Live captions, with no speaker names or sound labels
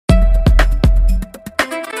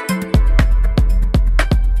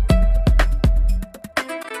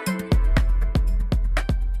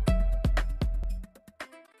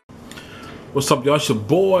What's up, y'all? It's your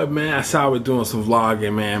boy, man. I saw we're doing some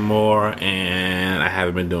vlogging, man, more, and I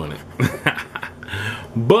haven't been doing it.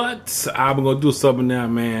 But I'm gonna do something now,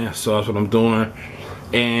 man. So that's what I'm doing.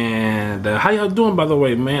 And how y'all doing, by the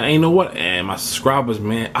way, man? And you know what? And my subscribers,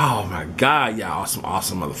 man. Oh my God, y'all, some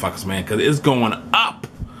awesome motherfuckers, man. Cause it's going up.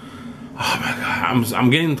 Oh my God, I'm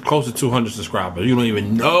getting close to 200 subscribers. You don't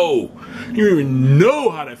even know. You don't even know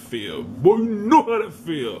how that feel, boy. You know how that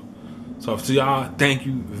feel. So to y'all, thank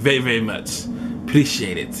you very, very much.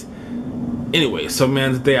 Appreciate it. Anyway, so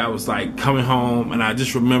man, today I was like coming home and I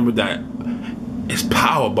just remembered that it's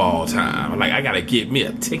Powerball time. Like, I gotta get me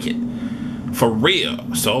a ticket. For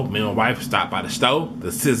real. So me and my wife stopped by the store, the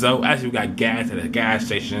Sizzo. Actually, we got gas at a gas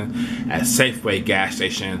station, at Safeway gas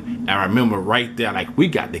station. And I remember right there, like, we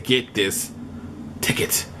got to get this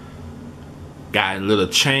ticket. Got a little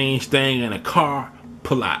change thing in the car.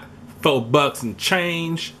 Pull out $4 and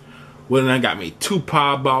change. Well, then I got me 2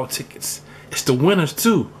 Powerball tickets. It's the winners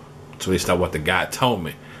too. So at least that's what the guy told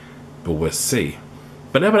me. But we'll see.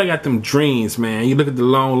 But everybody got them dreams, man. You look at the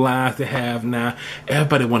long lines they have now.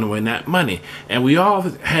 Everybody want to win that money. And we all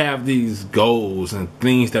have these goals and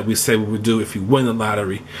things that we say we would do if you win the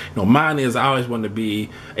lottery. You know, mine is I always want to be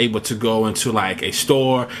able to go into like a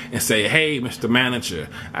store and say, hey, Mr. Manager,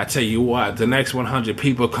 I tell you what, the next 100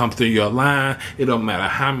 people come through your line. It don't matter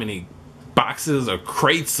how many boxes or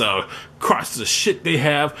crates or carts of shit they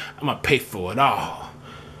have, I'm gonna pay for it all.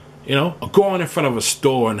 You know, or going in front of a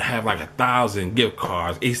store and have like 1,000 gift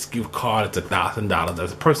cards. Each gift card is $1,000.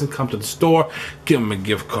 As a person comes to the store, give them a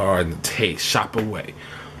gift card and take, shop away.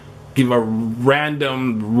 Give a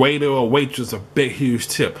random waiter or waitress a big, huge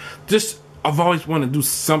tip. Just, I've always wanted to do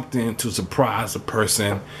something to surprise a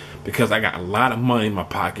person because I got a lot of money in my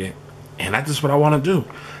pocket, and that's just what I want to do.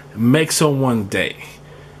 Make someone day.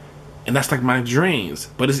 And that's like my dreams.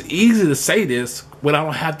 But it's easy to say this when I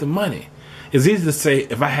don't have the money. It's easy to say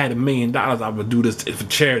if I had $1 million, I would do this for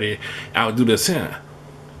charity. I would do this here.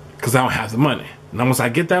 Because I don't have the money. Now once I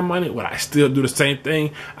get that money, would I still do the same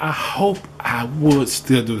thing? I hope I would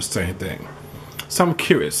still do the same thing. So I'm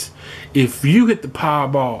curious. If you hit the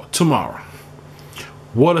Powerball tomorrow,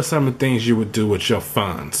 what are some of the things you would do with your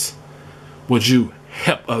funds? Would you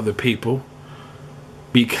help other people?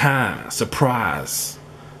 Be kind, surprise,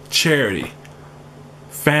 charity,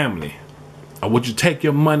 family? Or would you take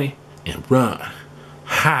your money and run,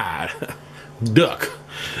 hide, duck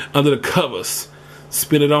under the covers,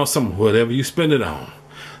 spend it on some whatever you spend it on,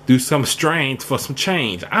 do some strange for some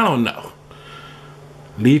change? I don't know.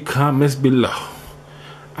 Leave comments below.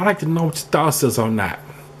 I'd like to know what your thoughts is on that.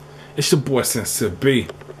 It's your boy CincerB.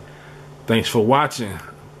 Thanks for watching.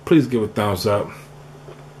 Please give a thumbs up.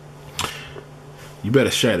 You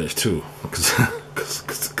better share this too, cause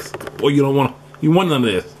boy, you want none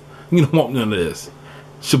of this. You don't want none of this.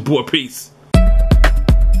 It's your boy, peace.